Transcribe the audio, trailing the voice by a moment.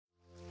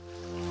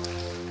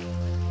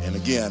And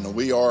again,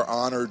 we are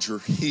honored you're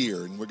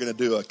here, and we're going to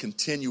do a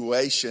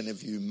continuation.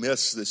 If you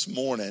missed this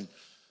morning,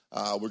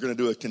 we're going to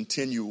do a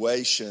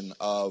continuation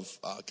of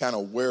kind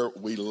of where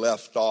we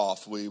left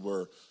off. We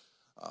were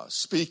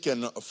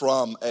speaking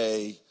from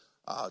a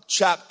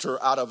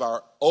chapter out of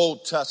our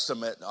Old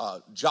Testament,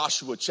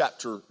 Joshua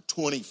chapter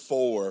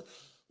 24,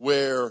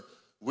 where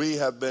we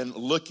have been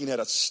looking at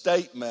a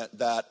statement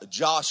that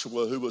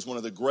Joshua, who was one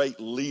of the great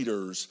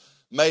leaders,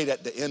 made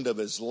at the end of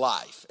his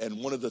life.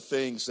 And one of the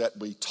things that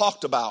we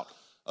talked about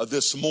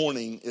this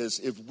morning is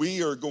if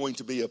we are going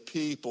to be a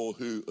people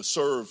who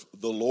serve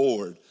the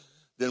Lord,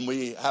 then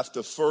we have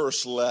to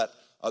first let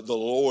the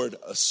Lord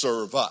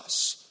serve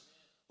us.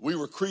 We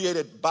were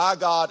created by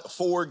God,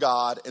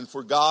 and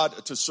for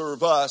God to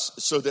serve us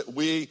so that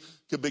we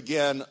could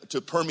begin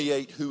to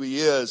permeate who he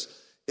is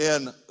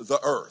in the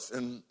earth.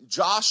 And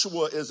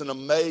Joshua is an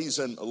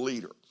amazing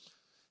leader.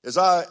 As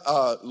I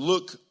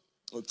look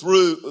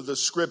through the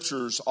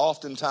scriptures,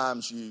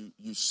 oftentimes you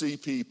see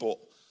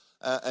people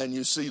and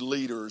you see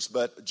leaders,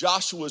 but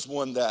Joshua is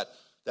one that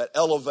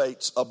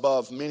elevates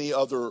above many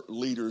other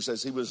leaders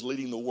as he was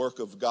leading the work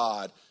of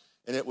God.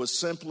 And it was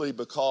simply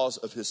because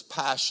of his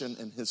passion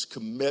and his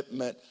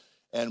commitment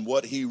and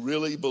what he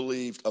really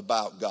believed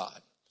about God.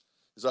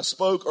 As I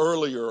spoke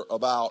earlier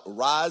about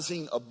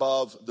rising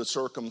above the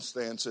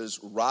circumstances,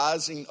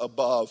 rising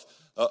above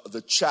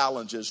the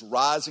challenges,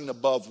 rising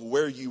above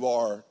where you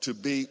are to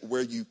be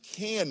where you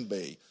can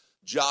be,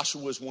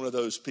 Joshua was one of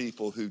those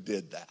people who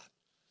did that.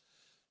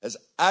 As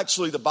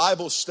actually the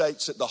Bible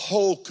states that the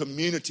whole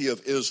community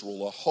of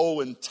Israel, a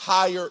whole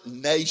entire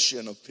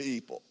nation of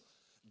people,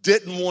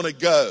 didn't want to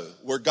go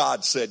where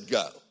God said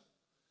go.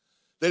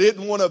 They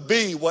didn't want to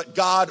be what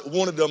God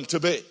wanted them to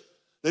be.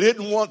 They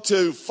didn't want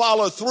to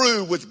follow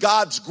through with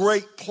God's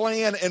great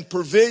plan and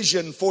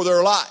provision for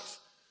their life.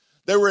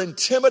 They were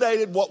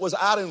intimidated what was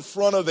out in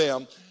front of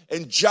them.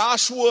 And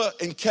Joshua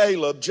and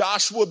Caleb,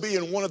 Joshua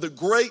being one of the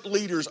great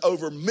leaders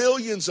over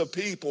millions of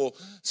people,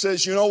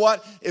 says, you know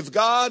what? If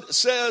God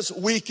says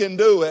we can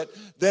do it,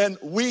 then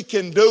we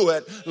can do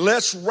it.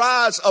 Let's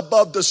rise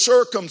above the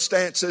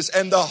circumstances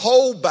and the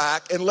hold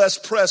back, and let's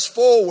press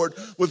forward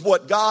with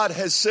what God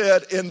has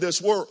said in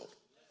this world.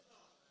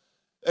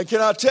 And can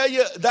I tell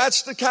you,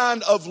 that's the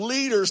kind of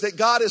leaders that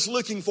God is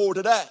looking for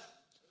today.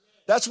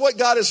 That's what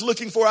God is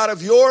looking for out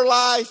of your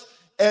life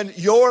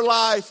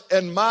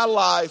and my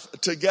life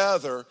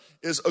together,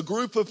 is a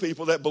group of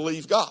people that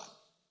believe God.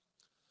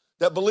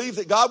 That believe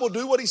that God will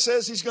do what he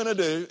says he's going to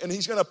do, and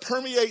he's going to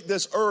permeate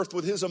this earth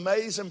with his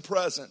amazing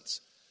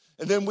presence.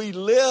 And then we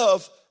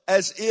live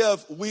as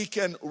if we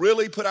can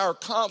really put our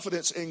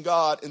confidence in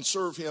God and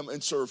serve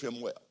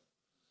him well.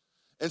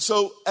 And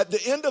so at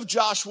the end of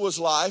Joshua's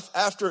life,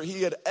 after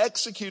he had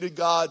executed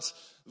God's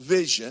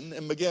vision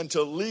and began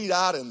to lead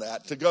out in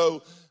that, to go,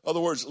 in other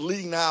words,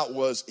 leading out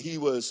was he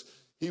was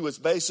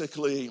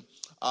basically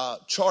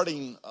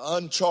charting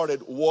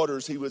uncharted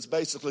waters. He was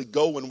basically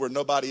going where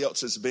nobody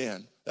else has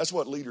been. That's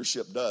what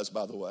leadership does,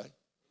 by the way.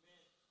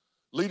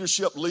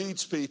 Leadership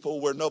leads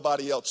people where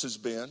nobody else has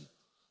been.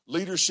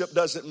 Leadership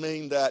doesn't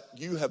mean that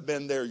you have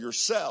been there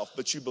yourself,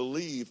 but you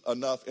believe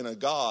enough in a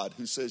God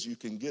who says you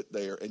can get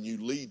there, and you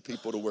lead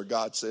people to where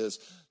God says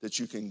that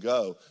you can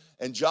go.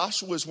 And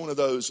Joshua is one of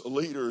those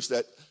leaders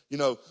that,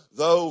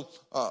 though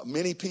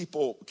many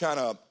people kind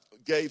of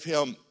gave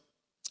him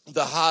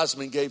the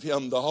Heisman, gave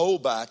him the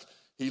holdback,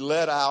 he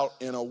led out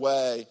in a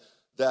way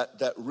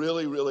that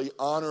really, really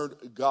honored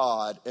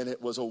God, and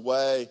it was a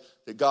way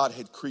that God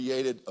had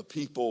created a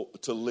people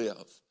to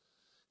live.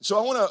 So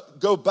I want to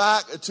go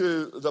back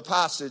to the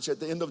passage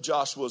at the end of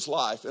Joshua's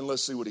life, and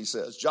let's see what he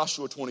says.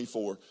 Joshua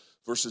 24,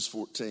 verses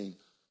 14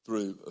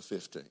 through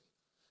 15.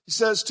 He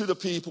says to the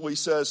people,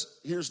 here's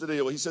the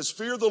deal. He says,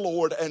 fear the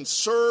Lord and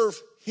serve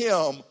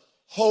him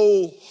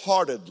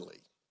wholeheartedly.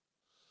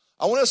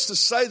 I want us to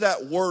say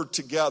that word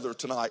together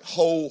tonight,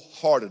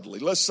 wholeheartedly.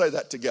 Let's say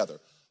that together,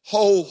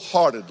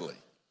 wholeheartedly.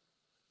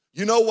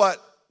 You know what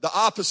the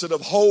opposite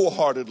of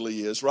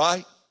wholeheartedly is,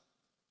 right?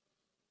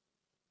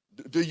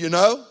 Do you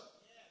know?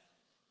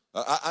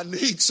 I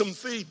need some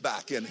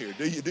feedback in here.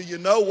 Do you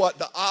know what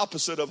the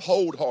opposite of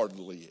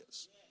wholeheartedly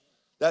is?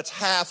 That's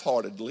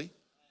half-heartedly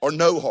or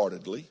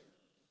no-heartedly.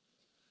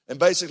 And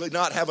basically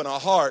not having a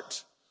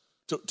heart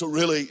to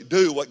really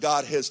do what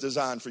God has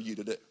designed for you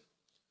to do.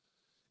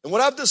 And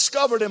what I've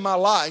discovered in my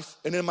life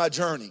and in my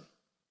journey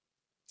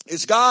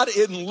is God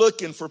isn't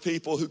looking for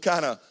people who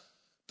kind of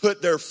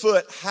put their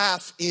foot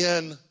half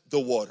in the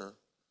water.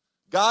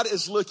 God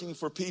is looking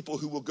for people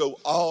who will go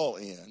all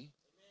in,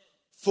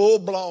 full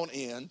blown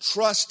in,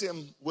 trust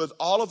him with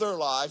all of their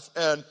life,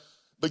 and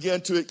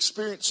begin to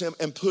experience him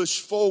and push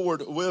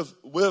forward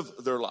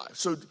with their life.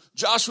 So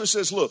Joshua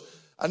says, look,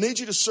 I need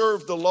you to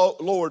serve the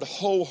Lord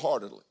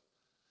wholeheartedly.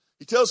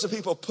 He tells the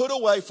people, put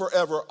away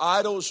forever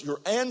idols your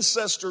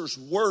ancestors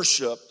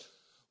worshiped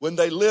when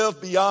they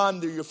lived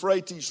beyond the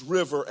Euphrates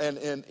River and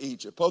in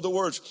Egypt. In other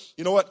words,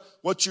 you know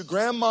what your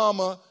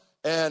grandmama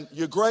and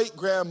your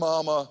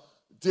great-grandmama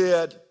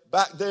did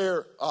back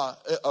there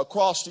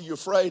across the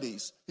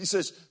Euphrates. He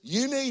says,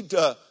 you need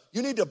to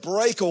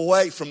break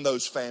away from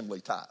those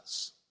family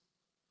ties.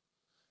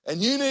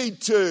 And you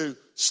need to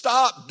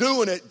stop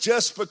doing it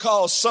just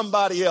because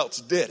somebody else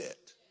did it.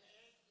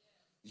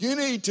 You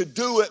need to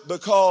do it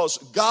because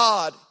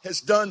God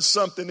has done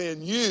something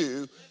in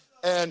you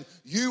and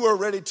you are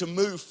ready to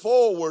move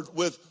forward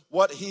with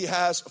what he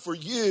has for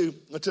you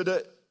to do.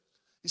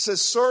 He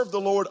says, serve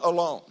the Lord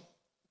alone.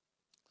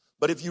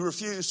 But if you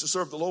refuse to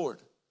serve the Lord,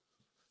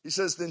 he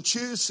says, then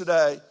choose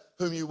today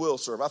whom you will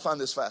serve. I find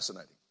this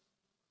fascinating.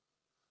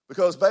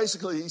 Because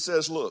basically he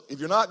says, look, if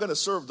you're not going to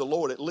serve the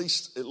Lord, at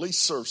least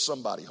serve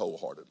somebody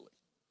wholeheartedly.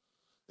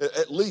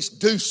 At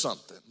least do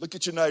something. Look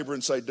at your neighbor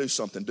and say, do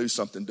something, do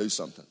something, do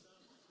something.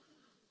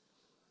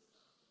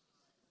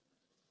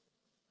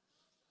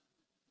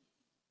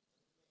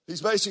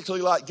 He's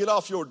basically like, get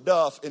off your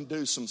duff and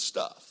do some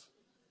stuff.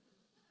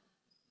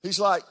 He's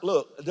like,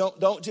 look,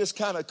 don't just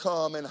kind of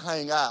come and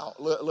hang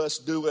out. Let's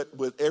do it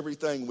with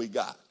everything we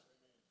got.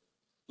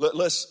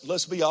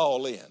 Let's be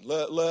all in.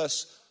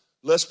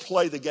 Let's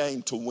play the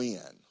game to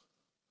win.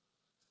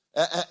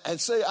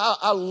 And see,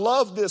 I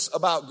love this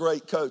about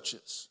great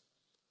coaches.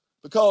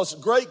 Because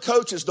great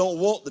coaches don't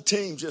want the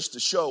team just to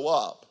show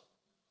up.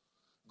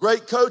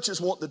 Great coaches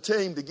want the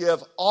team to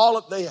give all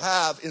that they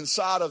have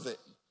inside of it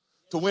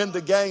to win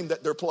the game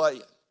that they're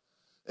playing.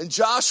 And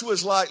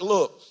Joshua's like,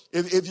 look,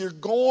 if you're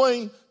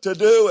going to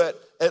do it,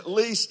 at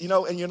least,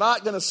 and you're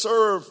not going to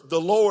serve the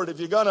Lord,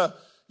 if you're going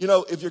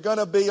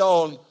to be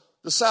on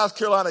the South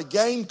Carolina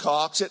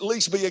Gamecocks, at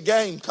least be a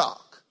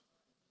Gamecock.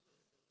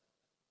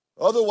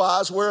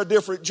 Otherwise, wear a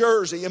different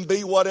jersey and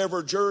be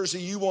whatever jersey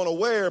you want to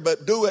wear,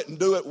 but do it and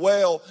do it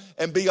well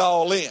and be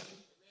all in.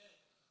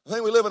 I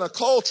think we live in a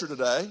culture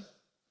today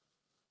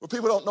where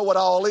people don't know what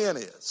all in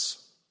is.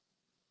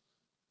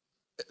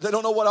 They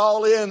don't know what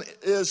all in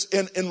is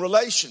in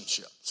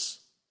relationships,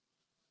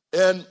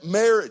 in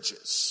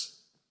marriages,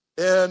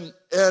 in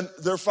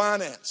their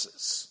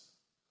finances.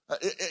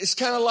 It's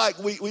kind of like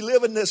we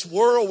live in this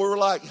world where we're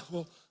like,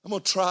 well, I'm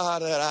going to try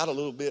that out a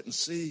little bit and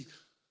see,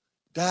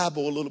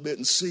 dabble a little bit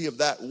and see if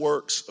that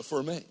works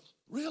for me.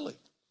 Really?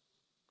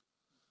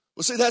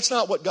 Well, see, that's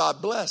not what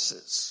God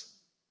blesses.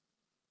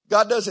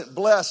 God doesn't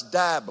bless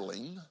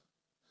dabbling.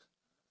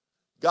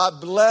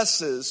 God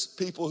blesses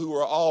people who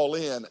are all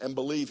in and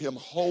believe him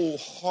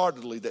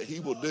wholeheartedly that he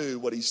will do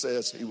what he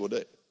says he will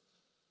do.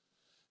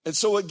 And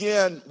so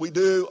again, we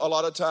do a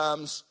lot of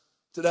times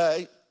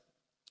today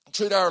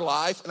treat our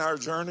life and our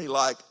journey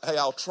like, hey,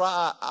 I'll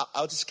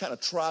just kind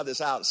of try this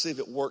out and see if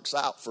it works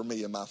out for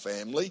me and my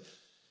family.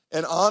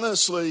 And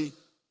honestly,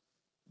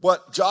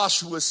 what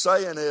Joshua is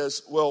saying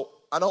is, well,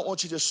 I don't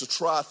want you just to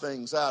try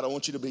things out. I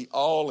want you to be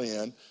all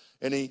in.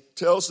 And he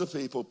tells the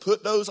people,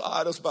 put those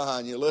idols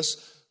behind you.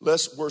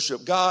 Let's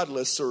worship God.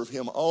 Let's serve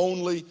him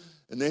only.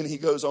 And then he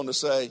goes on to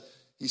say,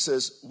 he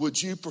says,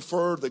 would you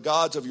prefer the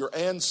gods of your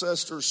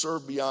ancestors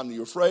served beyond the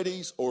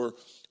Euphrates, or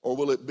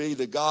will it be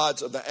the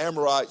gods of the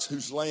Amorites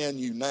whose land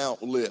you now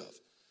live?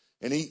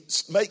 And he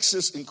makes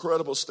this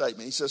incredible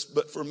statement. He says,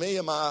 but for me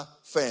and my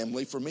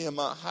family, for me and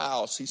my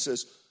house, he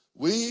says,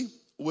 we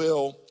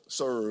will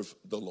serve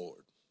the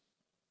Lord.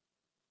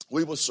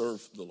 We will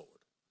serve the Lord.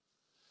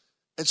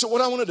 And so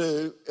what I want to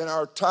do in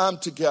our time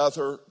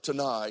together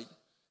tonight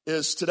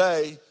is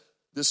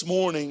this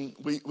morning,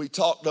 we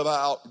talked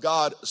about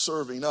God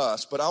serving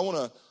us, but I want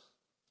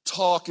to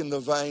talk in the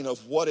vein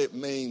of what it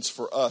means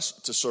for us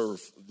to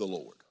serve the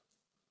Lord.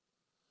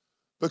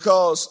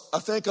 Because I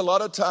think a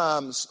lot of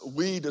times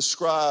we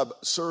describe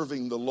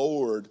serving the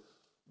Lord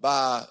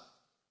by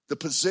the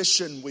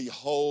position we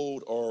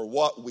hold or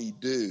what we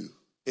do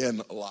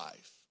in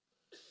life.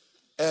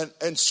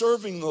 And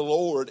serving the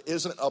Lord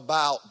isn't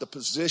about the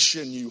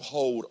position you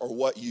hold or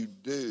what you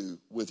do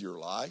with your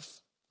life.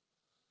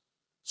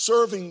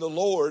 Serving the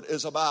Lord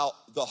is about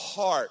the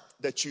heart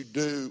that you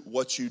do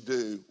what you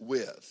do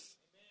with.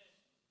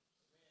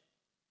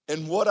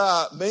 And what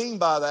I mean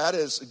by that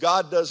is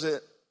God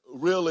doesn't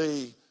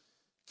really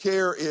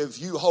care if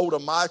you hold a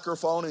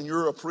microphone and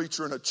you're a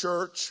preacher in a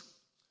church,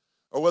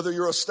 or whether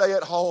you're a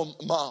stay-at-home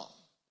mom.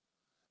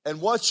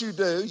 And what you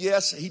do,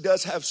 yes, he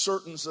does have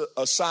certain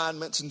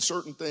assignments and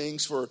certain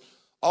things for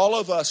all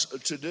of us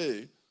to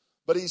do,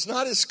 but he's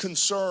not as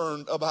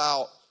concerned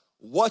about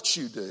what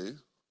you do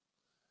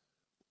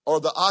or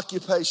the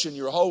occupation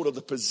you hold or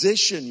the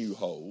position you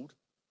hold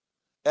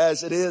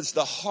as it is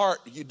the heart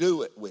you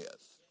do it with.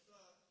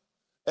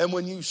 And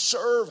when you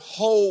serve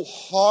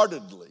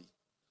wholeheartedly,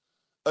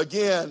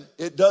 again,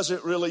 it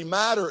doesn't really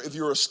matter if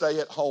you're a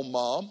stay-at-home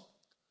mom,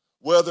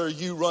 whether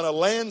you run a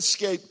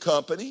landscape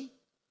company,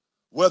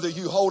 whether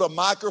you hold a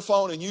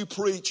microphone and you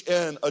preach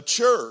in a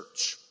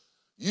church,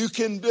 you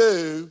can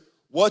do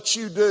what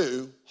you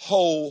do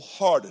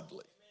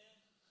wholeheartedly.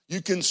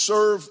 You can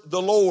serve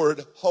the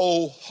Lord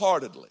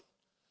wholeheartedly.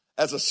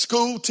 As a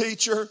school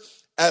teacher,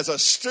 as a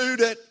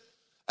student,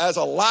 as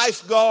a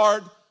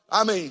lifeguard,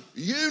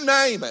 you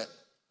name it.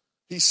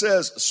 He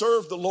says,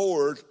 serve the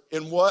Lord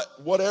in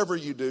whatever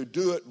you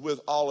do it with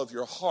all of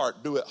your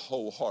heart, do it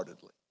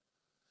wholeheartedly.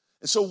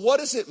 And so what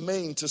does it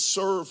mean to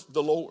serve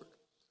the Lord?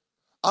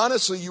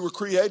 Honestly, you were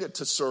created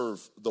to serve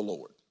the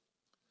Lord.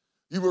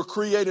 You were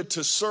created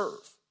to serve.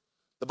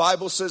 The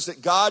Bible says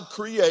that God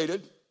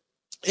created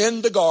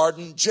in the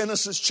garden,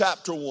 Genesis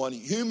chapter 1,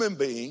 human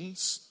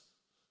beings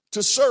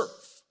to serve.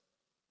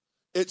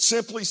 It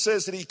simply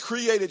says that he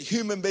created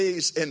human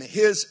beings in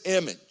his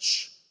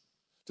image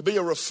to be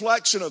a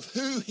reflection of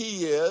who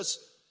he is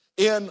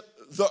in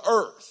the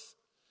earth.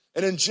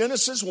 And in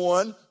Genesis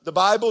 1, the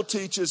Bible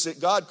teaches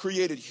that God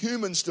created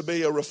humans to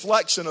be a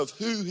reflection of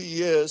who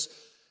he is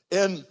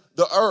in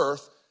the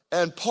earth.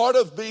 And part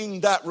of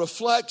being that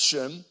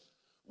reflection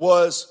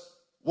was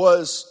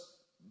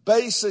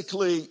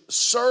basically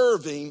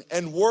serving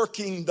and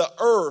working the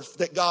earth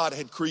that God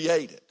had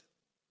created.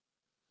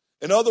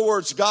 In other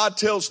words, God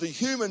tells the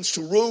humans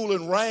to rule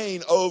and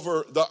reign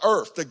over the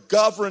earth, to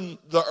govern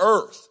the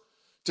earth,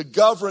 to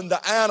govern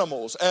the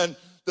animals and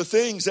the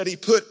things that he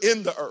put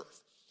in the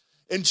earth.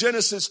 In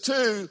Genesis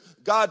 2,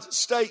 God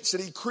states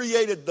that he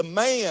created the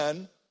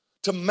man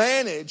to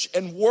manage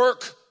and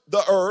work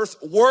the earth,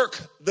 work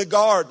the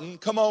garden,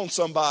 come on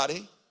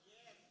somebody,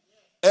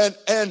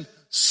 and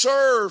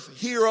serve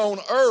here on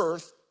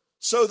earth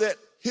so that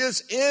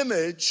his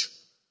image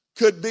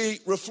could be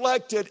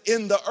reflected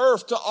in the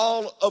earth to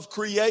all of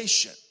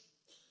creation.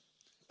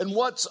 And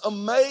what's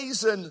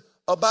amazing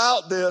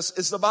about this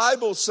is the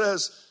Bible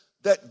says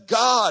that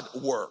God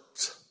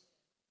worked.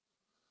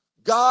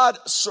 God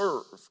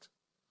served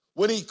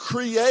when he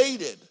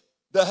created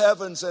the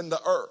heavens and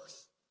the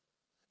earth.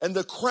 And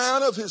the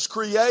crown of his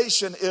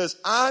creation is,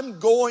 I'm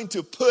going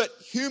to put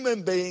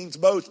human beings,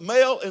 both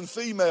male and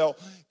female,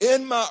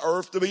 in my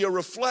earth to be a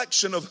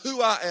reflection of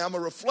who I am, a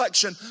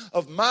reflection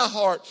of my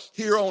heart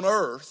here on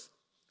earth.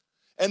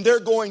 And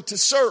they're going to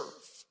serve.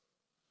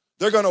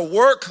 They're going to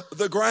work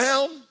the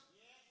ground.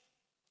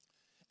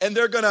 And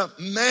they're going to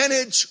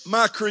manage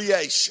my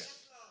creation.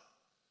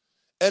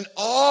 And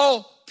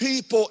all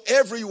people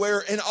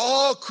everywhere in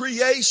all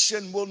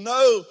creation will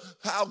know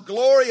how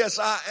glorious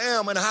I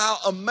am and how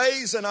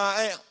amazing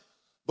I am.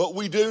 But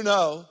we do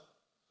know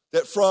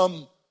that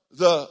from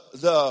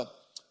the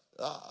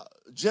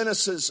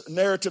Genesis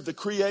narrative, the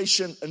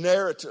creation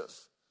narrative,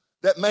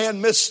 that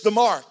man missed the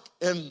mark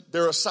in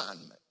their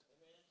assignment.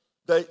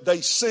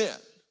 They sin.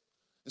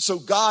 And so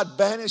God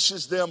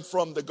banishes them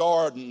from the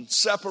garden,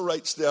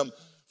 separates them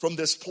from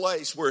this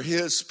place where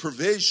his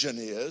provision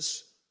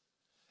is.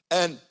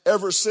 And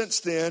ever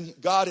since then,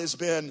 God has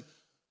been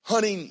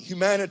hunting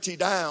humanity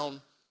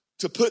down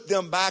to put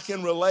them back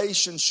in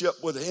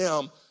relationship with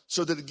him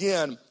so that,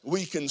 again,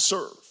 we can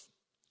serve.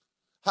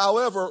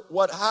 However,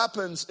 what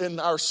happens in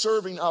our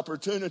serving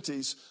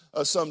opportunities,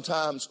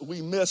 sometimes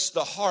we miss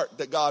the heart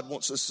that God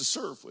wants us to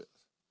serve with.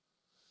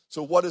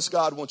 So what does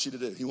God want you to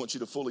do? He wants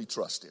you to fully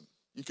trust him.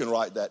 You can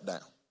write that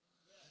down.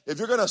 If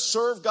you're going to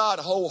serve God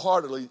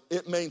wholeheartedly,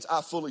 it means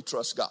I fully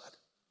trust God.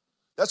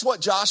 That's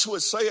what Joshua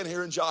is saying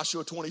here in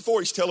Joshua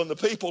 24. He's telling the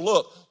people,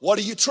 look, what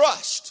do you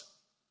trust?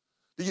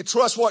 Do you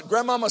trust what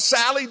Grandmama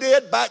Sally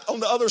did back on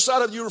the other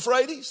side of the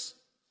Euphrates?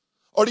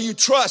 Or do you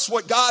trust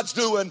what God's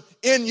doing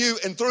in you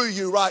and through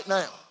you right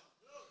now?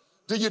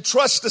 Do you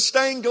trust the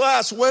stained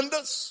glass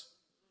windows?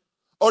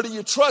 Or do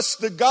you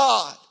trust the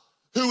God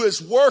who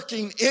is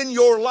working in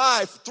your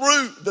life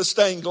through the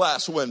stained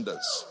glass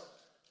windows?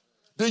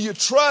 Do you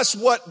trust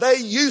what they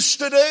used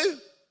to do?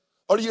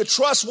 Or do you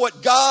trust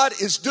what God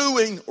is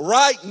doing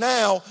right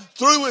now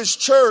through his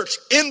church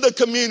in the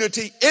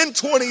community in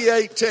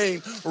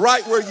 2018,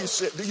 right where you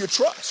sit? Do you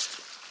trust?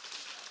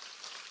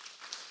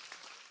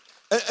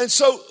 And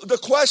so the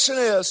question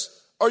is,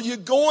 are you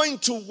going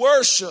to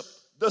worship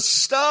the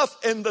stuff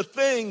and the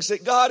things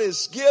that God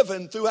has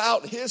given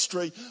throughout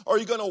history? Or are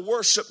you going to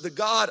worship the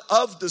God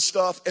of the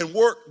stuff and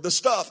work the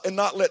stuff and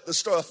not let the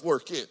stuff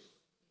work you?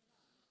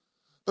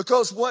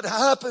 Because what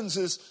happens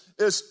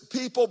is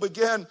people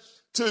begin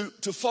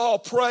to fall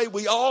prey.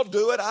 We all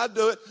do it. I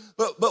do it.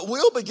 But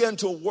we'll begin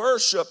to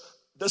worship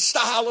the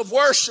style of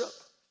worship.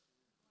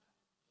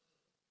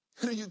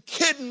 Are you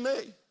kidding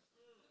me?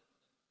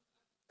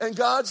 And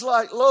God's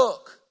like,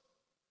 look,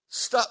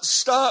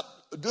 stop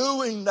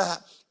doing that.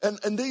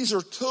 And these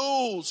are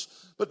tools,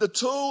 but the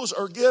tools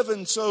are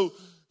given so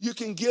you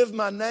can give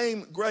my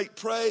name great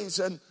praise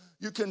and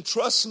you can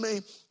trust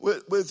me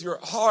with your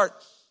heart.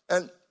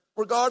 And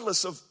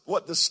regardless of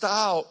what the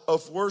style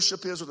of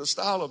worship is or the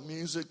style of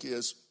music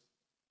is,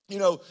 you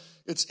know,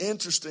 it's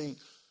interesting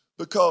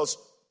because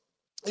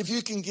if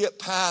you can get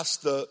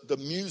past the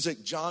music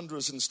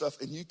genres and stuff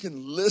and you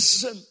can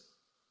listen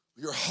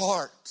your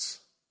heart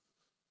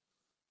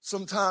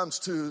sometimes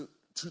to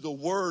the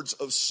words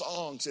of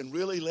songs and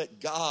really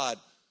let God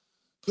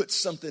put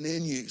something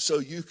in you so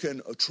you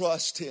can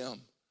trust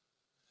him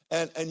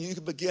and you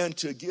can begin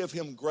to give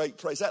him great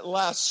praise. That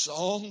last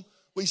song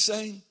we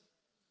sang,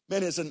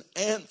 man, is an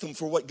anthem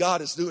for what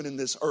God is doing in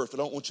this earth. I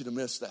don't want you to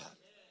miss that.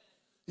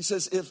 He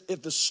says,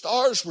 if the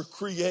stars were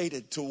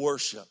created to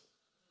worship,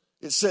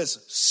 it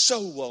says,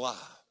 so will I.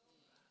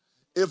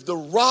 If the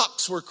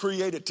rocks were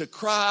created to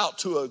cry out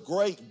to a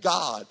great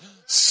God,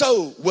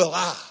 so will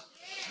I.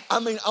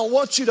 I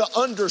want you to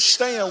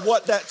understand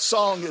what that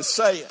song is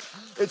saying.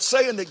 It's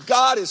saying that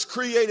God has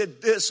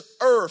created this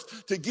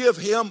earth to give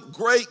him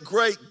great,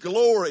 great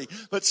glory.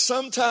 But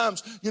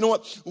sometimes, you know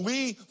what?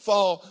 We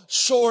fall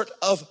short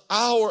of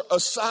our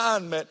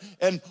assignment.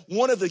 And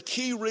one of the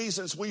key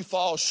reasons we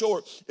fall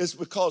short is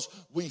because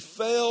we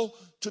fail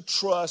to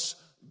trust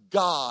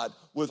God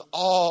with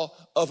all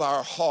of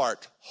our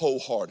heart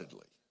wholeheartedly.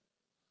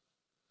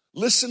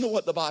 Listen to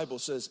what the Bible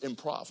says in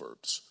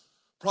Proverbs.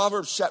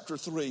 Proverbs chapter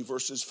 3,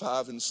 verses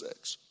 5 and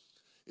 6.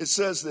 It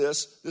says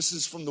this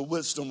is from the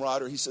wisdom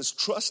writer. He says,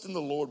 trust in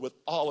the Lord with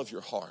all of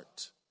your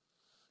heart.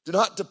 Do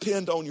not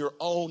depend on your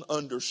own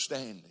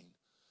understanding.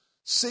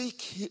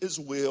 Seek his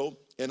will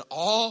in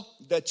all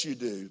that you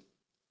do,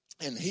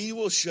 and he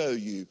will show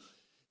you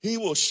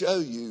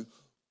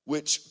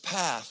which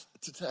path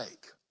to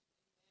take.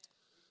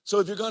 So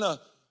if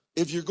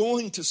you're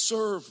going to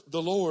serve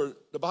the Lord,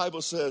 the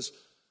Bible says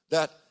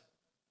that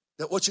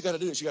what you got to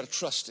do is you got to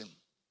trust him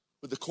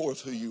with the core of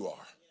who you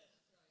are.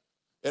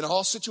 In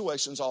all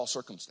situations, all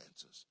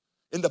circumstances.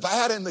 In the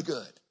bad and the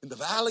good. In the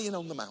valley and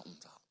on the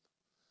mountaintop.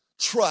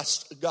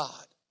 Trust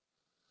God.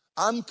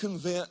 I'm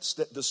convinced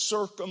that the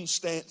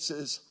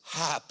circumstances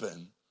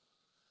happen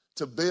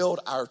to build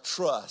our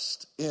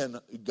trust in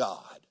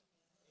God.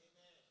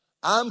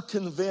 I'm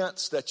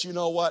convinced that, you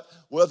know what,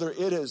 whether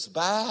it is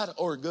bad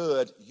or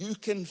good, you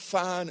can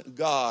find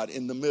God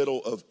in the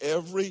middle of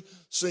every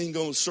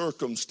single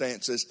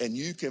circumstances, and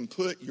you can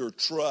put your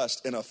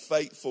trust in a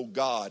faithful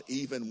God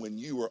even when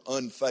you are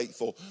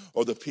unfaithful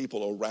or the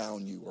people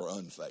around you are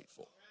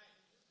unfaithful.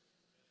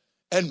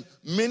 And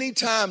many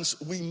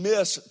times we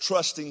miss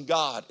trusting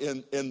God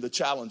in the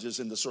challenges,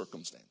 in the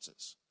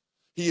circumstances.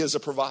 He is a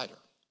provider.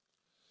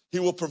 He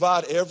will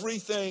provide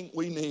everything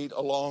we need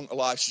along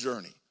life's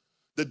journey.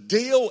 The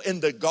deal in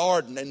the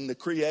garden and the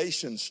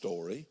creation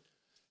story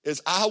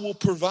is I will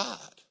provide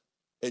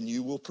and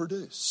you will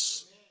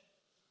produce.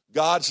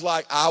 God's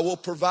like, I will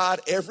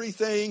provide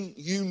everything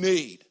you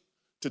need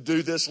to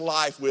do this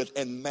life with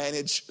and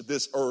manage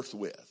this earth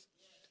with.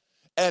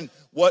 And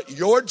what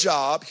your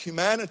job,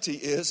 humanity,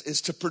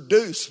 is to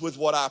produce with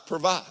what I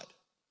provide.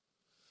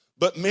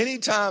 But many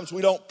times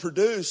we don't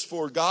produce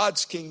for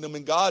God's kingdom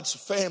and God's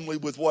family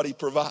with what he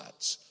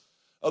provides.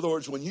 In other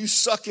words, when you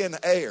suck in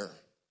air,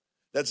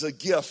 that's a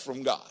gift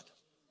from God.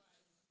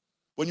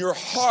 When your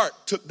heart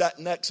took that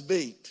next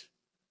beat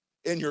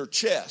in your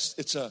chest,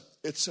 it's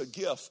a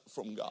gift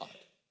from God.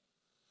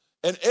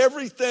 And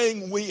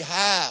everything we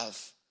have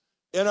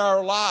in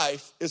our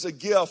life is a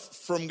gift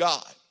from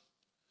God.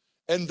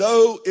 And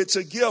though it's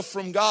a gift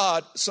from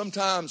God,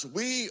 sometimes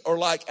we are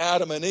like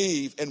Adam and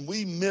Eve and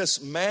we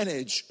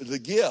mismanage the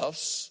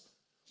gifts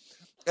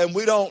and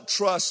we don't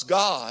trust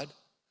God.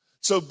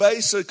 So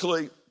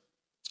basically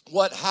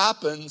what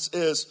happens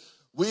is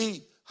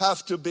we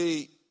have to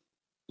be,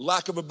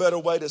 lack of a better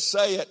way to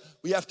say it,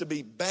 we have to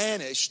be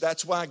banished.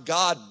 That's why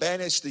God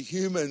banished the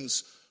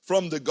humans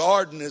from the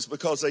garden, is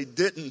because they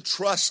didn't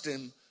trust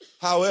him.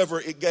 However,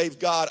 it gave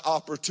God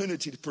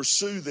opportunity to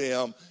pursue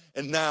them,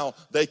 and now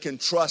they can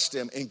trust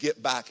him and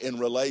get back in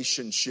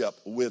relationship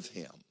with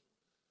him.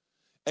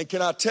 And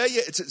can I tell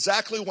you, it's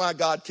exactly why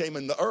God came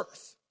in the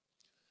earth,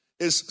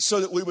 is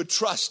so that we would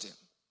trust him.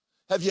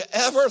 Have you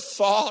ever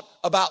thought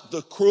about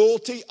the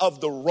cruelty of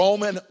the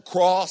Roman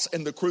cross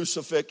and the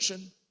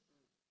crucifixion?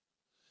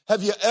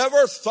 Have you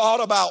ever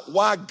thought about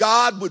why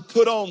God would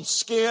put on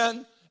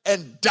skin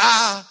and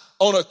die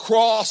on a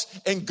cross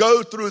and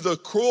go through the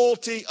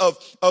cruelty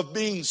of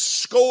being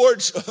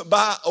scourged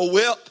by a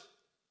whip?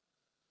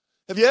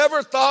 Have you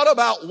ever thought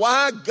about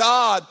why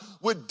God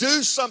would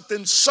do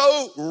something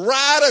so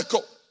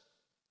radical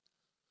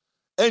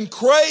and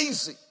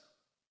crazy?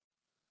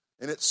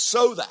 And it's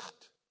so that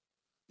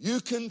you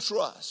can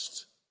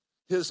trust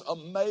his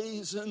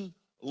amazing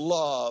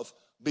love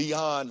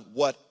beyond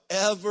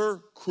whatever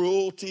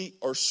cruelty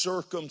or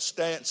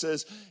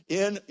circumstances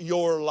in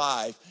your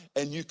life.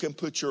 And you can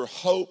put your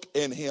hope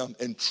in him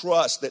and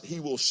trust that he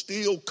will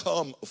still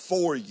come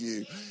for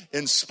you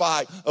in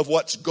spite of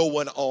what's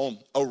going on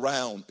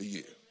around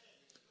you.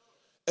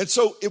 And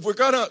so if we're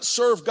going to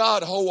serve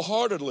God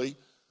wholeheartedly,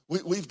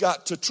 we've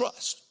got to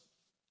trust.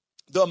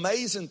 The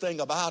amazing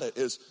thing about it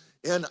is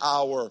in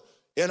our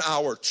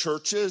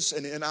churches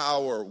and in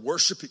our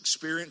worship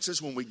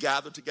experiences when we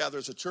gather together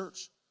as a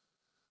church,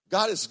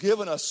 God has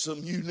given us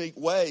some unique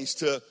ways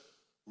to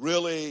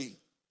really,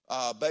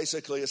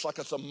 basically, it's like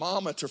a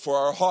thermometer for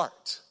our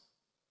heart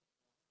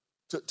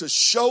to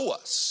show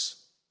us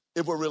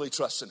if we're really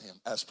trusting him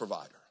as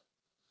provider.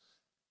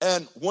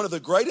 And one of the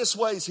greatest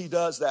ways he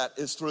does that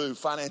is through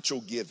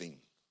financial giving.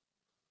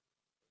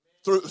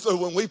 Through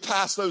when we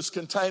pass those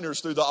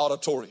containers through the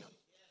auditorium.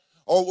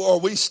 Or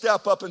we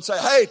step up and say,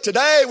 hey,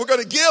 today we're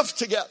going to give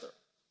together.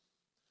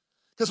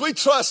 Because we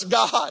trust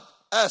God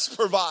as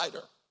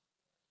provider.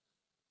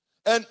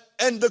 And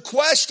the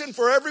question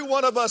for every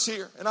one of us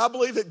here, and I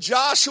believe that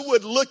Joshua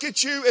would look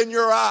at you in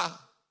your eye,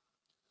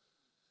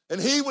 and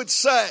he would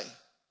say,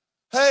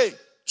 hey,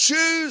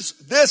 choose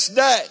this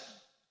day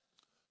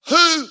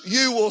who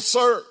you will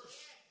serve.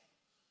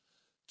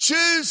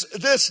 Choose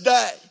this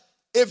day.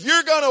 If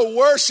you're going to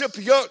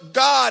worship your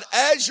God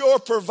as your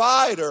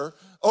provider,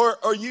 or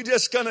are you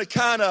just going to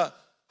kind of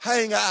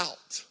hang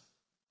out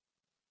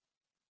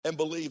and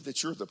believe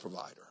that you're the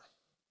provider?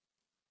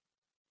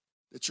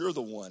 That you're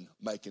the one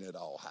making it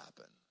all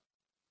happen.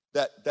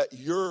 That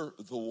you're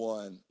the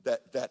one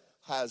that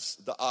has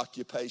the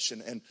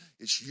occupation, and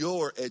it's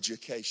your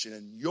education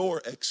and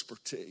your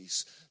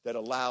expertise that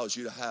allows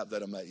you to have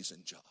that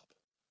amazing job.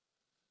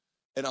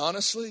 And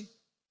honestly,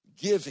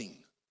 giving,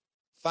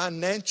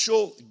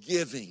 financial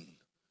giving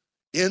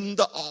in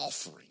the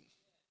offering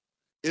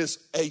is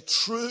a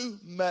true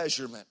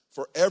measurement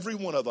for every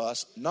one of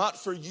us,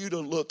 not for you to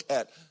look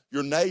at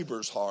your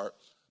neighbor's heart,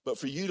 but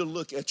for you to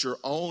look at your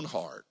own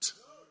heart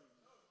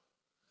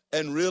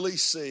and really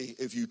see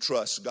if you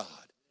trust God.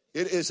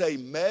 It is a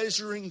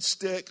measuring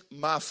stick,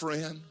 my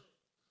friend,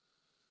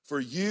 for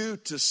you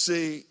to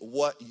see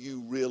what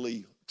you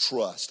really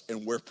trust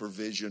and where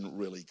provision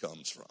really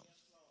comes from.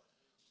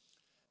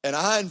 And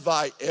I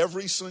invite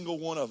every single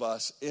one of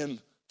us into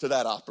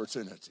that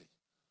opportunity.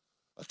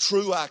 A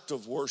true act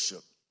of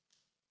worship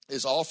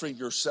is offering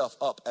yourself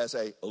up as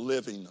a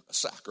living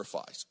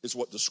sacrifice, is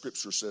what the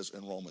scripture says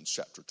in Romans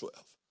chapter 12.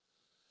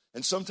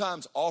 And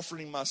sometimes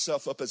offering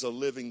myself up as a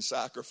living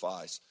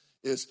sacrifice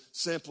is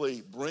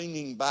simply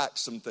bringing back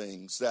some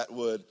things that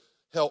would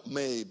help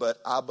me, but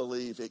I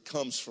believe it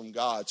comes from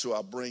God, so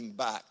I bring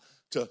back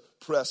to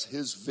press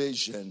his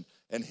vision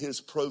and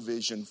his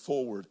provision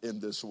forward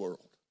in this world.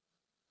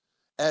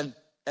 And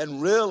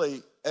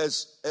really,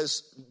 as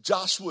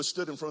Joshua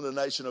stood in front of the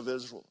nation of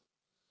Israel,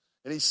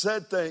 and he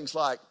said things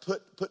like,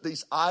 put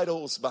these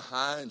idols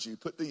behind you,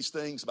 put these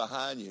things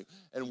behind you,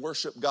 and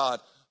worship God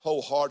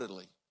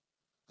wholeheartedly.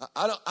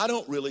 I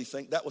don't really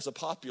think that was a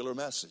popular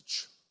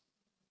message.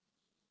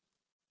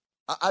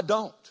 I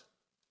don't.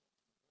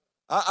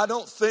 I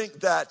don't think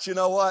that, you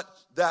know what,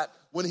 that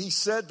when he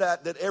said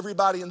that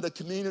everybody in the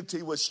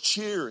community was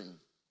cheering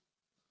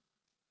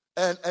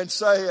and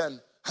saying,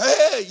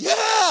 hey,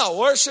 yeah,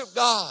 worship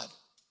God.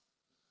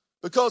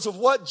 Because of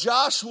what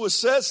Joshua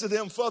says to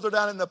them further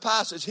down in the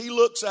passage, he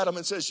looks at them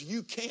and says,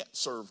 you can't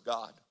serve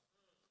God.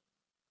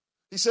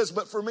 He says,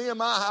 but for me and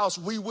my house,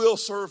 we will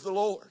serve the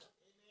Lord.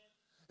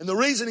 And the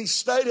reason he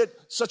stated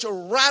such a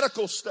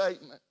radical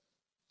statement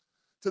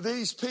to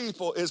these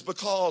people is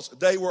because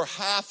they were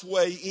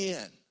halfway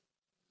in.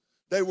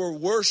 They were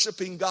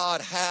worshiping God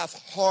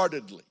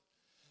half-heartedly.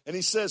 And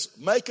he says,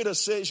 make a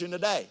decision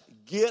today.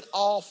 Get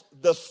off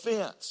the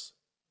fence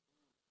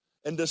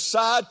and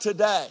decide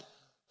today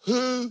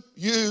who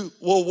you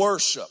will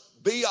worship.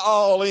 Be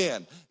all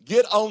in.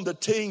 Get on the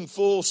team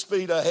full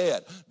speed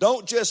ahead.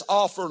 Don't just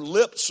offer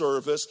lip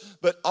service,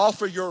 but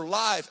offer your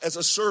life as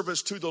a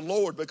service to the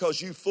Lord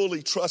because you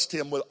fully trust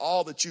him with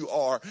all that you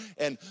are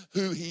and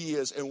who he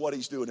is and what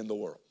he's doing in the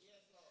world.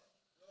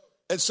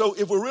 And so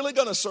if we're really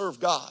going to serve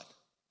God,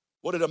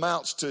 what it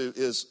amounts to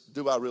is,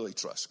 do I really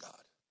trust God?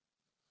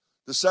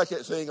 The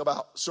second thing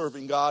about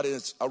serving God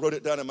is, I wrote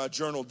it down in my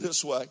journal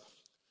this way,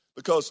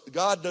 because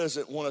God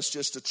doesn't want us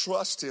just to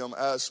trust him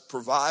as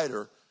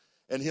provider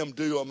and him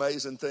do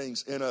amazing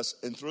things in us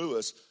and through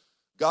us.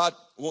 God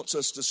wants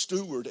us to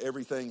steward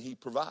everything he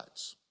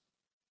provides.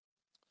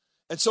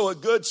 And so a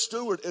good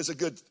steward is a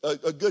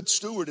good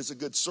steward is a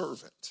good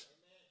servant.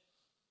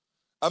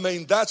 I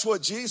mean, that's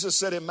what Jesus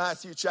said in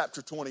Matthew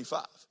chapter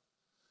 25.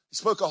 He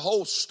spoke a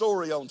whole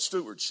story on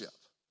stewardship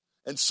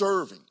and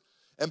serving.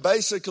 And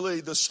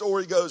basically the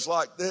story goes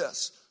like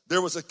this.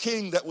 There was a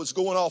king that was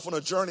going off on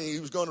a journey. He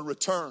was going to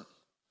return.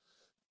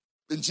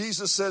 And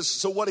Jesus says,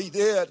 so what he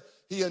did,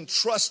 he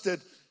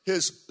entrusted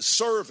his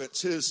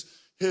servants,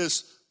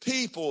 his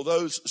people,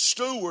 those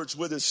stewards,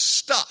 with his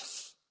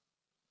stuff.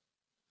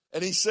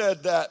 And he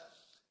said that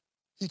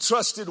he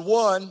trusted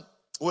one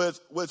with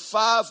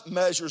 5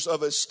 measures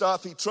of his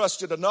stuff. He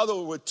trusted another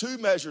with 2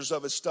 measures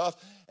of his stuff.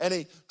 And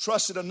he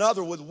trusted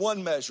another with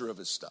 1 measure of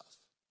his stuff.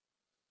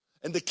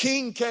 And the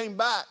king came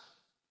back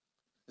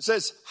and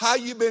says, how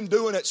you been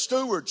doing at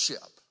stewardship?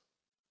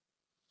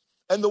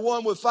 And the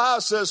one with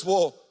 5 says,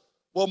 well,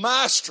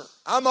 master,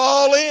 I'm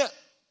all in.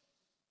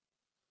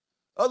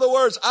 In other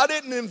words, I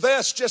didn't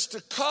invest just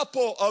a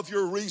couple of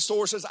your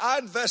resources. I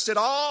invested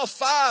all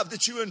 5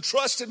 that you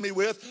entrusted me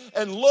with.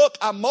 And look,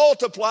 I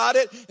multiplied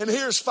it, and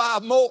here's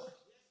 5 more.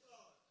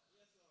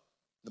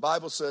 The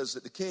Bible says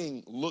that the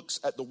king looks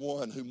at the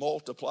one who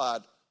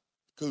multiplied,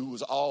 who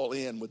was all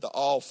in with the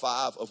all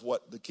 5 of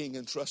what the king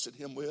entrusted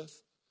him with.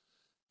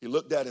 He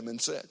looked at him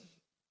and said,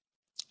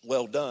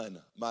 well done,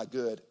 my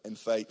good and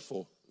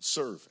faithful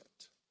servant.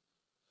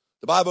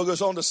 The Bible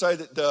goes on to say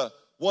that the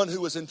one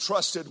who was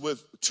entrusted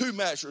with 2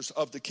 measures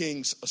of the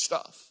king's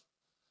stuff,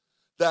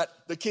 that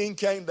the king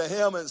came to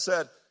him and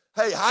said,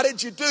 hey, how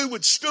did you do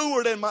with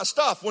stewarding my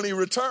stuff when he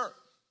returned?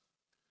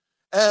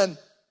 And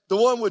the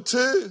one with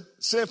 2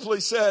 simply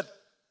said,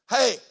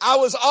 hey, I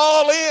was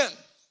all in.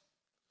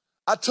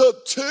 I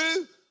took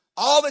 2,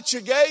 all that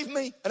you gave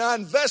me, and I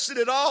invested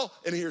it all,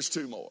 and here's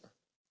 2 more.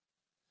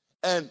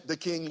 And the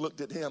king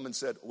looked at him and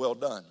said, well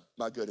done,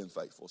 my good and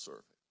faithful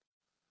servant.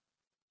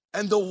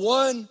 And the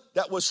one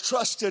that was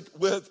trusted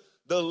with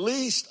the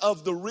least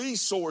of the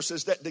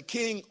resources that the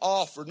king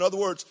offered, in other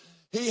words,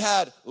 he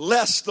had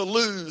less to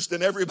lose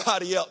than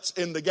everybody else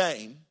in the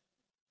game,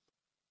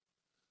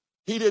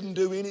 he didn't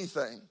do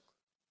anything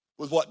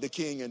with what the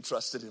king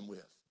entrusted him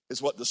with,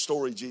 is what the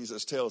story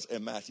Jesus tells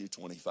in Matthew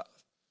 25.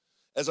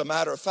 As a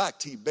matter of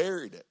fact, he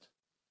buried it.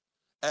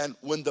 And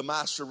when the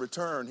master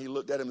returned, he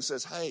looked at him and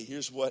says, hey,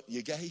 here's what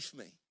you gave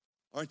me.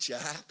 Aren't you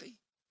happy?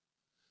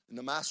 And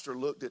the master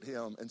looked at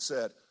him and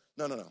said,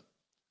 no.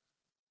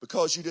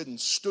 Because you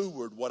didn't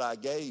steward what I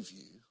gave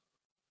you.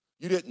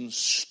 You didn't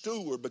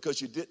steward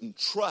because you didn't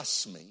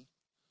trust me.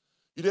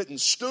 You didn't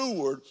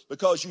steward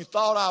because you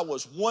thought I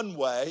was one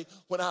way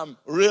when I'm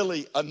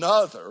really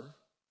another.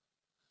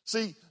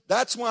 See,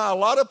 that's why a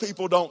lot of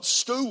people don't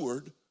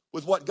steward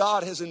with what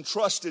God has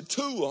entrusted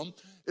to them,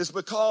 is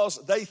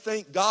because they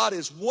think God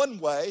is one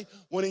way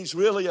when he's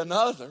really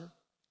another.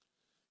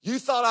 You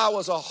thought I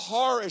was a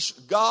harsh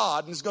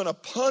God and is going to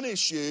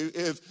punish you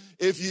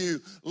if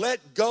you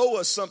let go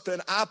of something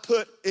I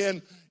put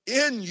in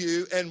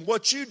you, and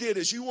what you did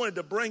is you wanted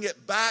to bring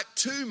it back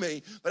to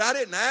me, but I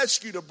didn't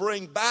ask you to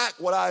bring back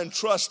what I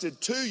entrusted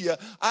to you.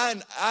 I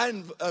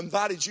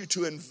invited you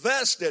to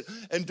invest it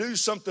and do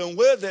something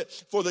with it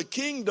for the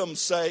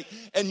kingdom's sake,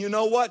 and you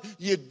know what?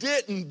 You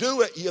didn't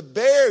do it. You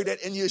buried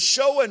it, and you're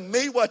showing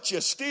me what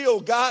you still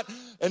got.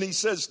 And he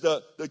says,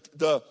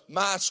 the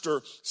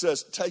master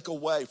says, take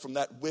away from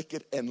that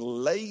wicked and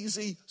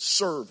lazy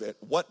servant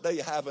what they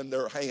have in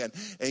their hand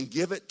and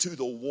give it to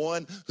the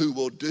one who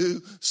will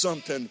do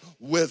something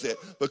with it.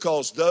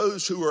 Because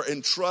those who are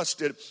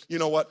entrusted, you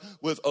know what,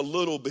 with a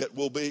little bit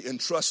will be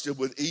entrusted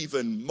with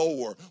even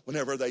more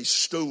whenever they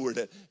steward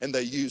it and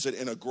they use it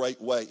in a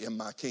great way in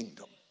my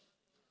kingdom.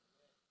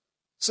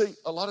 See,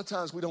 a lot of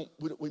times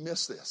we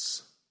miss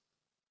this.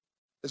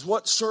 Is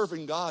what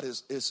serving God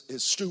is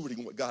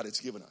stewarding what God has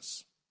given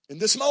us. In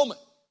this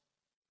moment,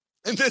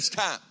 in this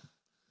time,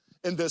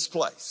 in this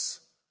place.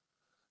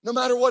 No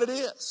matter what it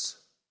is.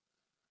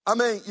 I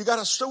mean, you got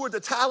to steward the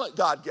talent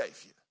God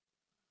gave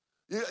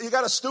you. You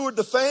got to steward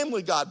the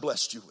family God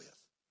blessed you with.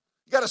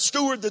 You got to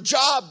steward the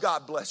job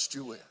God blessed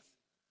you with.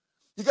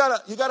 You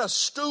got to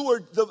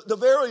steward the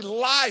very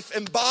life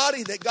and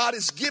body that God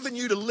has given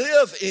you to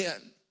live in.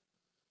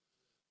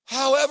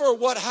 However,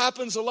 what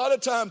happens a lot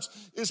of times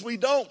is we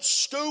don't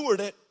steward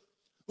it.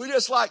 We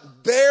just like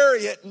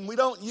bury it and we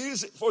don't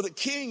use it for the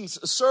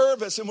king's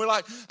service. And we're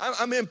like,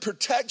 I'm in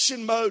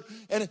protection mode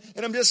and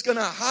I'm just going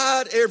to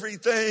hide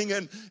everything.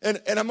 And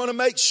I'm going to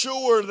make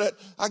sure that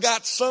I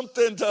got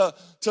something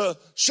to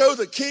show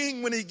the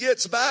king when he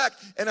gets back.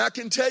 And I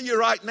can tell you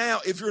right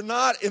now, if you're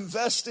not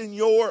investing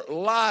your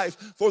life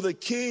for the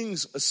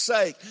king's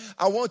sake,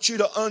 I want you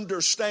to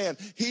understand,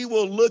 he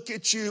will look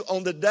at you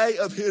on the day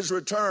of his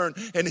return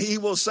and he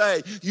will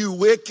say, you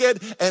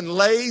wicked and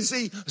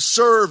lazy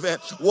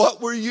servant, what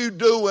were you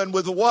doing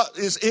with what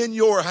is in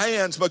your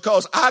hands?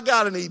 Because I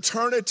got an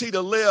eternity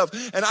to live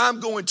and I'm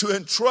going to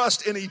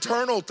entrust in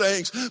eternal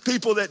things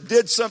people that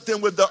did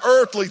something with the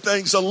earthly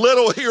things a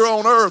little here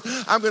on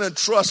earth. I'm going to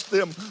trust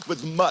them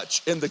with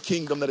much in the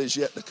kingdom that is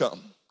yet to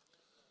come.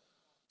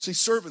 See,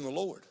 serving the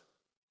Lord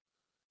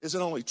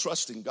isn't only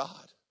trusting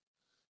God,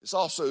 it's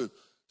also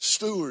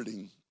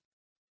stewarding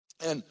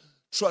and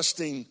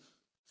trusting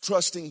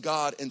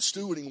God and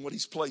stewarding what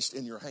he's placed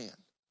in your hand.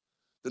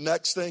 The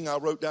next thing I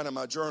wrote down in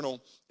my journal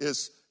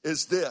is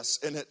this,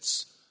 and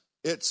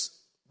it's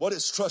what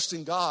is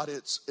trusting God?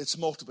 It's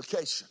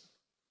multiplication.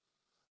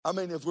 I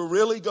mean, if we're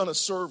really going to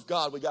serve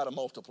God, we got to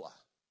multiply.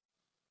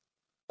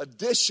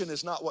 Addition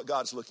is not what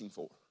God's looking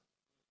for.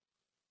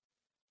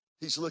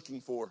 He's looking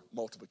for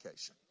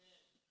multiplication.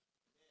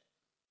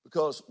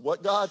 Because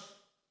what God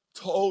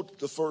told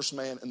the first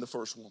man and the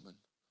first woman,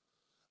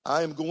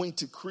 I am going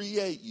to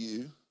create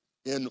you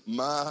in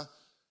my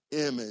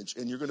image,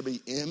 and you're going to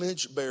be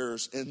image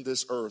bearers in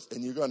this earth,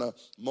 and you're going to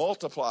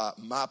multiply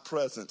my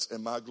presence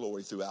and my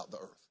glory throughout the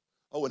earth.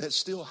 Oh, and it's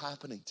still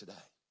happening today.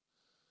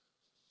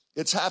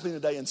 It's happening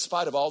today in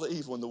spite of all the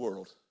evil in the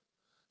world.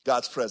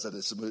 God's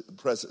presence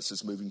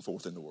is moving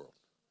forth in the world.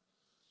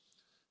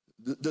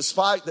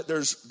 Despite that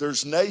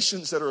there's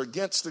nations that are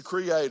against the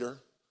Creator,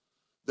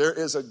 there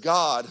is a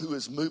God who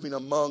is moving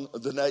among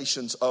the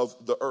nations of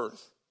the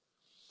earth.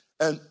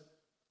 And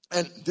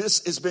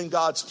this has been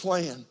God's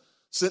plan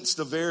since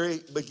the very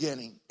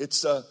beginning.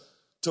 It's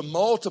to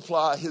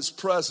multiply his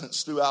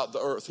presence throughout the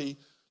earth. He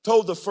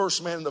told the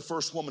first man and the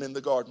first woman in the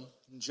garden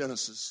in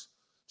Genesis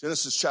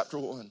chapter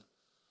 1,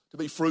 to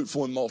be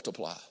fruitful and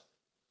multiply.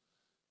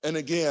 And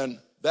again,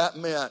 that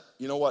meant,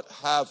 you know what,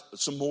 have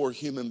some more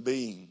human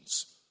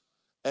beings.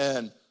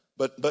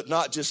 But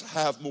not just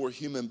have more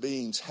human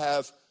beings,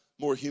 have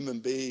more human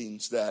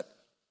beings that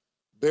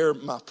bear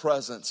my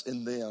presence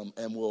in them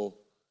and will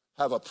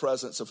have a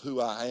presence of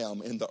who I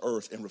am in the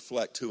earth and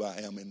reflect who I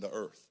am in the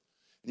earth.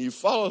 And you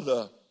follow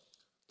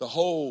the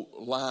whole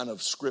line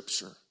of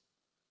Scripture.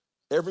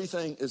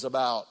 Everything is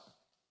about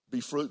be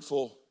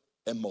fruitful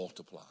and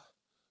multiply.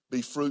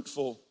 Be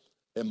fruitful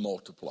and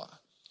multiply.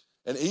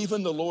 And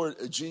even the Lord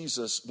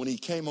Jesus, when he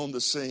came on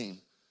the scene,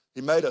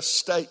 He made a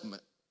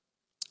statement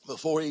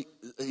before he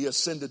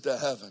ascended to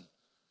heaven.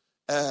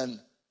 And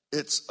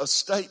it's a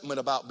statement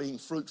about being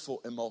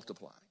fruitful and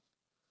multiplying.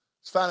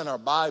 It's found in our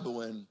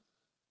Bible in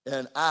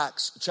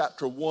Acts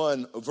chapter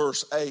 1,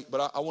 verse 8,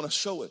 but I want to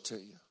show it to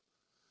you.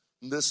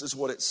 And this is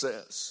what it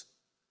says.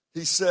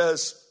 He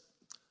says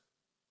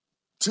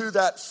to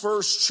that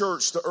first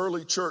church, the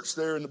early church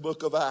there in the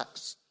book of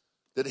Acts,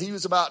 that he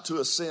was about to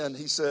ascend,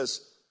 he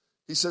says,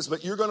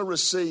 but you're going to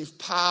receive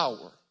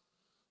power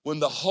when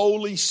the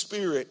Holy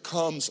Spirit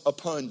comes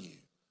upon you.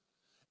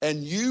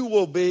 And you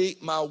will be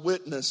my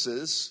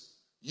witnesses.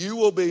 You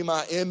will be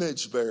my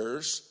image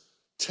bearers,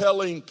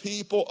 telling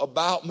people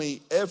about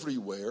me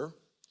everywhere,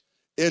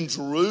 in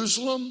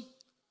Jerusalem,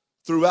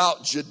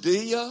 throughout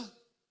Judea,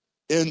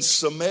 in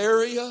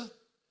Samaria,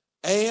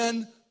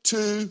 and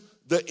to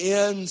the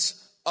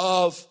ends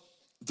of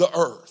the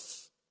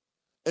earth.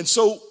 And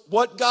so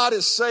what God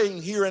is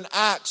saying here in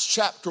Acts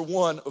chapter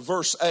 1,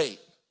 verse 8,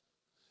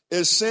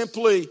 is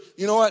simply,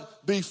 you know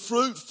what? Be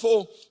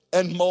fruitful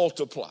and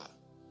multiply.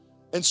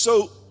 And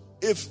so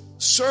if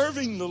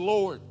serving the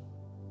Lord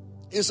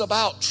is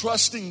about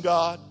trusting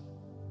God,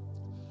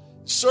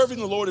 serving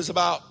the Lord is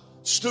about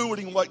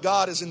stewarding what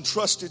God has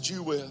entrusted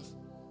you with,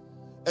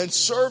 and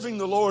serving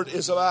the Lord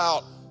is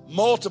about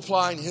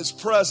multiplying his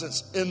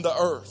presence in the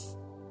earth,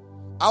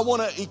 I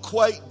want to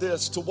equate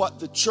this to what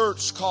the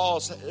church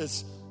calls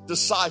as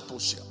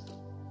discipleship.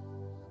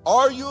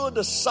 Are you a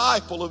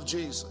disciple of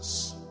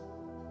Jesus?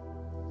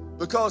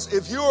 Because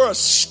if you're a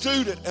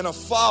student and a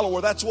follower,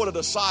 that's what a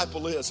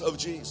disciple is of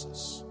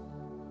Jesus.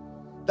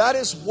 That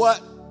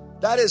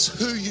is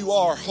who you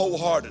are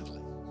wholeheartedly.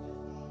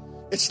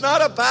 It's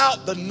not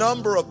about the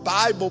number of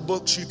Bible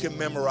books you can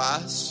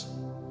memorize.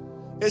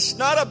 It's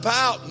not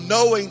about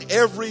knowing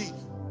every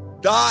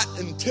dot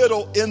and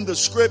tittle in the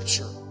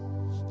scripture.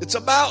 It's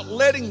about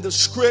letting the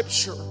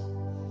scripture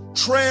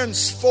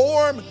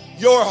transform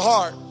your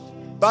heart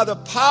by the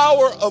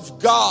power of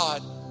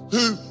God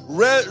who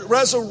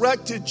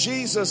resurrected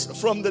Jesus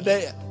from the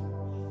dead.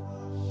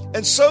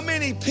 And so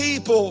many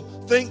people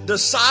think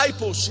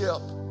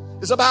discipleship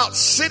is about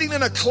sitting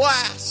in a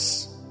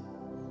class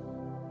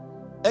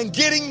and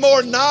getting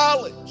more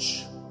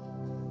knowledge.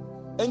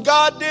 And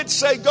God did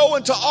say, go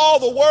into all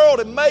the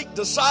world and make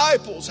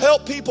disciples.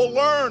 Help people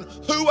learn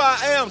who I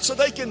am so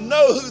they can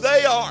know who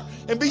they are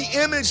and be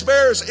image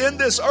bearers in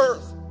this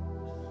earth.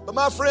 But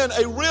my friend,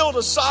 a real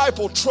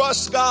disciple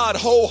trusts God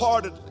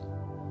wholeheartedly.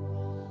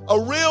 A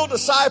real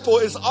disciple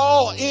is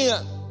all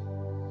in.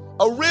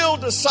 A real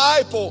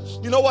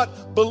disciple, you know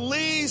what,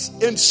 believes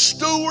in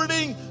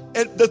stewarding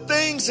and the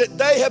things that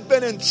they have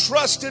been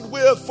entrusted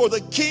with for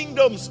the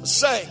kingdom's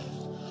sake.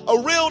 A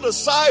real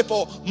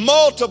disciple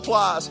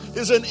multiplies,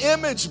 is an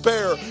image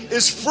bearer,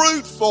 is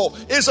fruitful,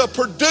 is a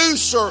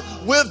producer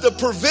with the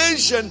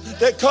provision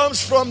that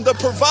comes from the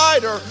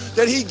provider,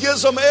 that he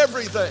gives them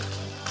everything.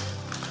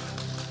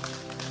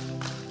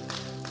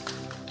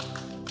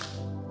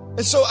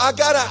 And so I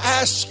got to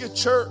ask you,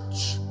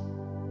 church,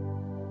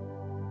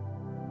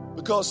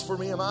 because for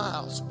me and my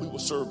house, we will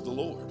serve the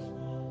Lord.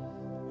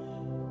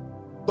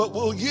 But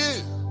will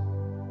you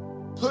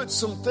put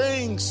some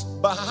things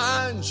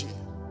behind you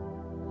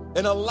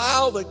and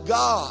allow the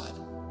God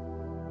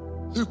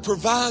who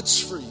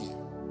provides for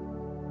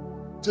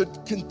you to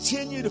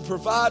continue to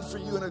provide for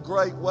you in a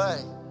great way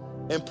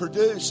and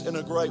produce in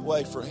a great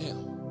way for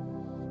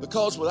him?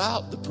 Because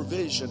without the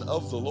provision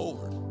of the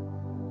Lord,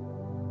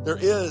 there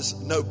is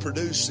no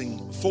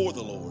producing for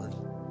the Lord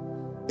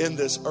in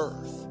this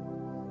earth.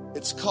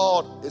 It's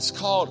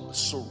called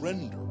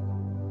surrender.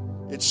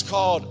 It's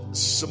called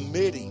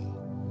submitting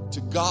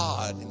to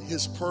God and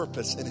his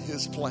purpose and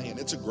his plan.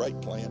 It's a great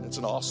plan. It's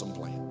an awesome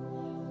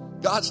plan.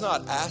 God's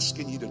not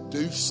asking you to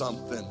do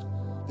something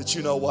that,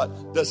 you know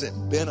what,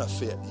 doesn't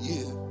benefit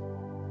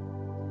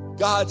you.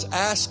 God's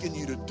asking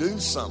you to do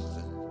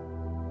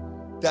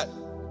something that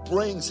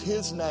brings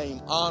his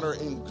name honor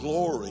and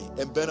glory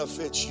and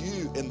benefits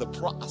you in the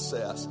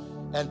process.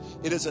 And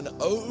it is an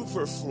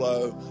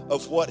overflow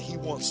of what he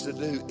wants to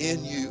do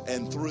in you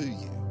and through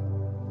you.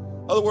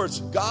 In other words,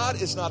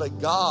 God is not a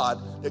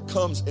God that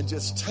comes and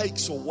just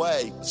takes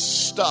away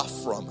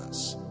stuff from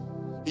us.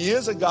 He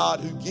is a God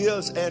who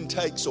gives and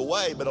takes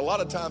away, but a lot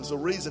of times the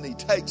reason he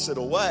takes it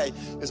away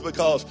is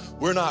because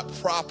we're not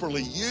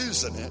properly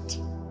using it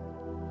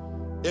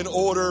in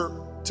order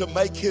to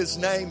make his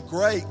name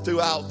great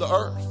throughout the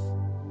earth.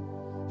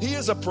 He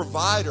is a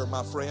provider,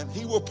 my friend.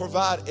 He will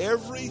provide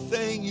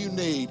everything you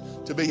need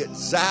to be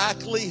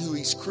exactly who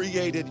he's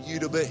created you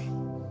to be.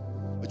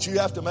 But you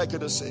have to make a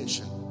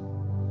decision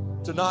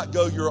to not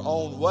go your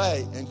own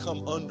way and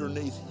come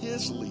underneath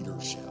his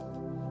leadership,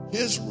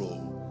 his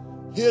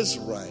rule, his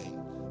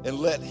reign, and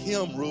let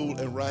him rule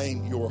and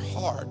reign your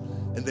heart.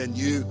 And then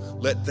you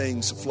let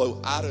things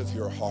flow out of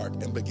your heart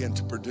and begin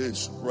to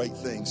produce great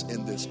things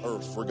in this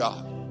earth for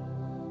God.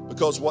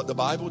 Because what the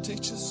Bible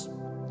teaches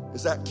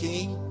is that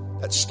king,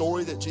 that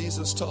story that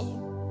Jesus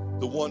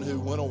told, the one who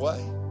went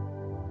away,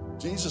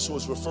 Jesus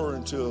was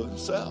referring to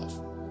himself.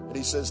 And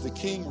he says, the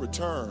king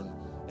returned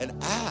and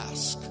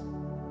asked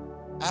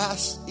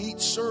asked each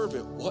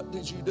servant, what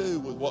did you do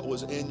with what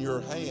was in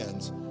your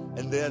hands?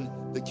 And then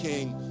the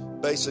king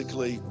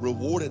basically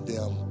rewarded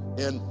them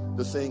in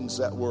the things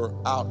that were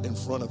out in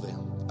front of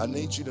them. I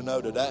need you to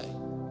know today,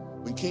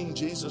 when King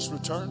Jesus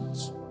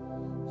returns,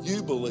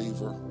 you,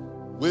 believer,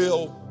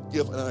 will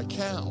give an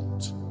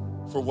account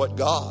for what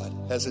God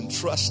has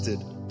entrusted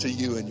to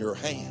you in your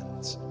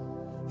hands.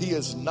 He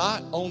is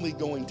not only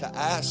going to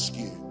ask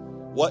you,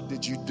 what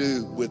did you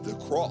do with the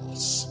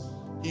cross?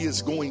 He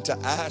is going to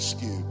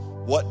ask you,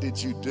 what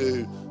did you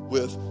do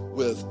with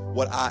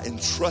what I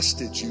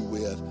entrusted you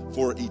with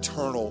for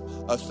eternal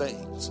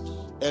things?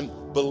 And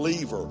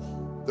believer,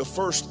 the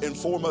first and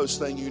foremost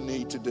thing you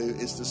need to do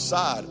is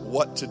decide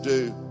what to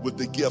do with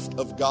the gift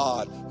of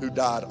God who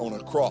died on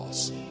a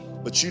cross.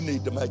 But you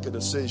need to make a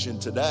decision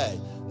today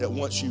that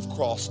once you've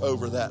crossed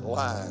over that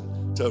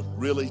line, to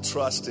really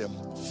trust him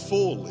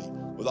fully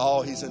with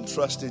all he's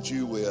entrusted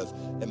you with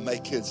and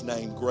make his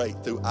name great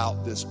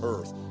throughout this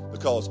earth.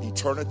 Because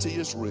eternity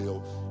is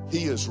real,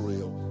 he is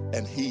real,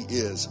 and he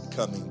is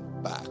coming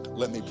back.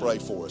 Let me pray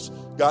for us.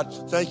 God,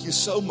 thank you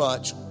so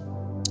much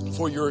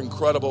for your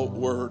incredible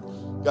word.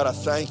 God, I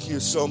thank you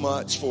so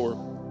much for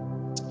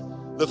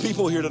the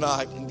people here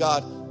tonight. And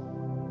God,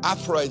 I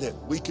pray that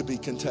we could be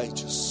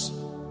contagious.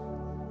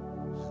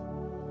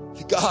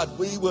 God,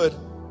 we would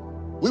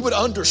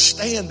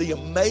understand the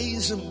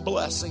amazing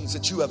blessings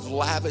that you have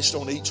lavished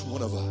on each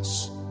one of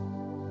us.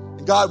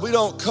 And God, we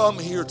don't come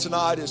here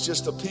tonight as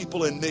just a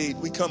people in need.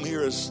 We come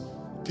here as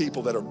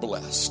people that are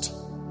blessed.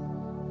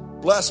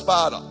 Blessed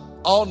by an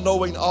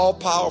all-knowing,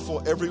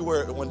 all-powerful,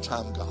 everywhere at one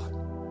time God.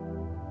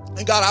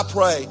 And God, I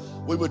pray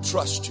we would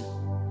trust you.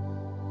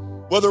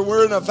 Whether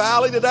we're in a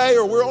valley today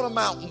or we're on a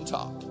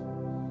mountaintop,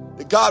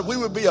 that God, we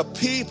would be a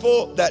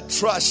people that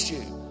trust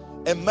you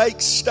and make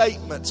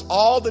statements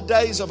all the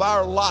days of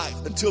our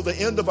life until the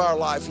end of our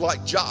life,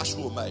 like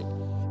Joshua made.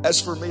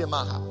 As for me and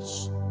my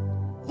house,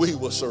 we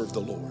will serve the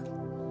Lord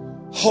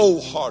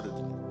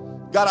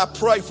wholeheartedly. God, I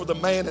pray for the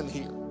man in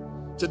here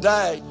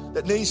today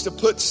that needs to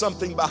put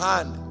something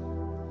behind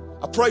him.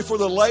 I pray for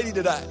the lady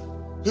today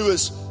who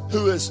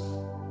is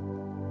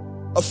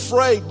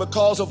afraid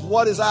because of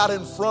what is out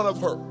in front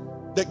of her.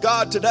 That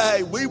God,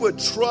 today we would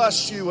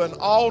trust you, an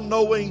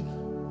all-knowing,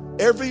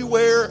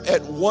 everywhere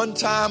at one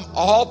time,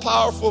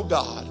 all-powerful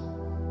God,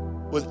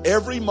 with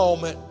every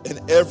moment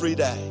and every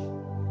day.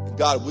 And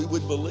God, we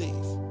would believe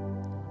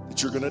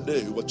that you're going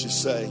to do what you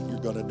say you're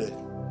going to do.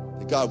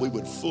 And God, we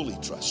would fully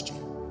trust you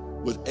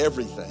with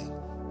everything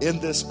in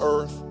this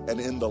earth and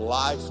in the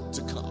life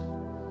to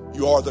come.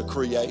 You are the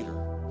creator.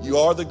 You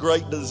are the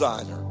great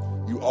designer.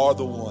 You are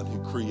the one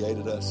who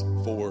created us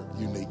for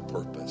unique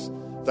purpose.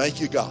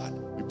 Thank you, God.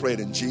 We pray it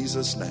in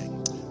Jesus'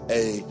 name.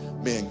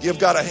 Amen. Give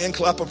God a hand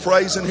clap of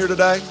praise in here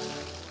today.